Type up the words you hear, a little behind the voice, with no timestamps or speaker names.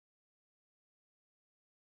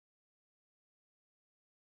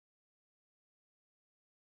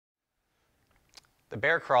The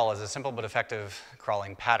bear crawl is a simple but effective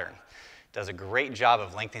crawling pattern. It does a great job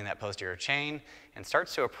of lengthening that posterior chain and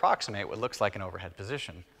starts to approximate what looks like an overhead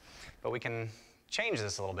position. But we can change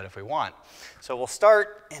this a little bit if we want. So we'll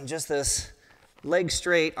start in just this leg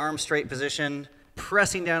straight, arm straight position,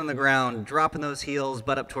 pressing down on the ground, dropping those heels,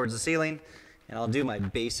 butt up towards the ceiling, and I'll do my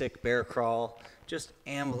basic bear crawl, just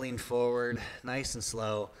ambling forward, nice and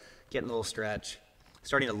slow, getting a little stretch,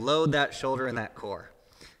 starting to load that shoulder and that core.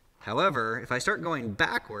 However, if I start going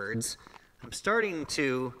backwards, I'm starting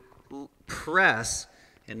to press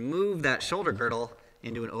and move that shoulder girdle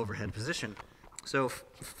into an overhead position. So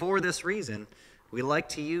for this reason, we like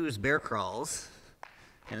to use bear crawls,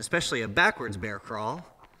 and especially a backwards bear crawl,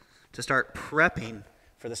 to start prepping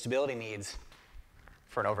for the stability needs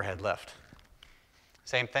for an overhead lift.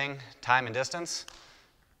 Same thing, time and distance.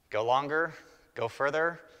 Go longer, go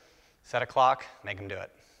further, set a clock, make them do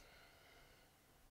it.